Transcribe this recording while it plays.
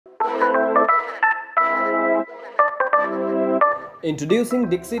Introducing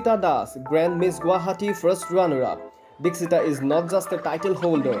Dikshita Das, Grand Miss Guwahati first runner-up. Dikshita is not just a title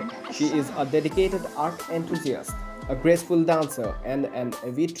holder, she is a dedicated art enthusiast, a graceful dancer, and an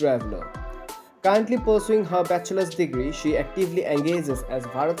avid traveler. Currently pursuing her bachelor's degree, she actively engages as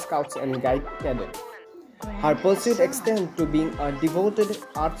Bharat Scouts and Guide cadet. Her pursuit extends to being a devoted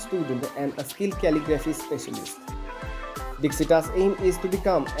art student and a skilled calligraphy specialist. Dikshita's aim is to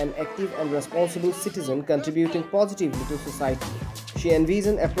become an active and responsible citizen contributing positively to society. She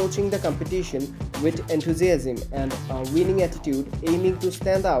envisions approaching the competition with enthusiasm and a winning attitude, aiming to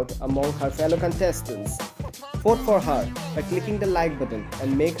stand out among her fellow contestants. Vote for her by clicking the like button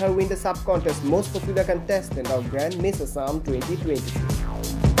and make her win the sub-contest most popular contestant of Grand Miss Assam 2023.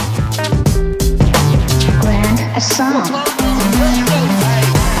 Garnd Assam.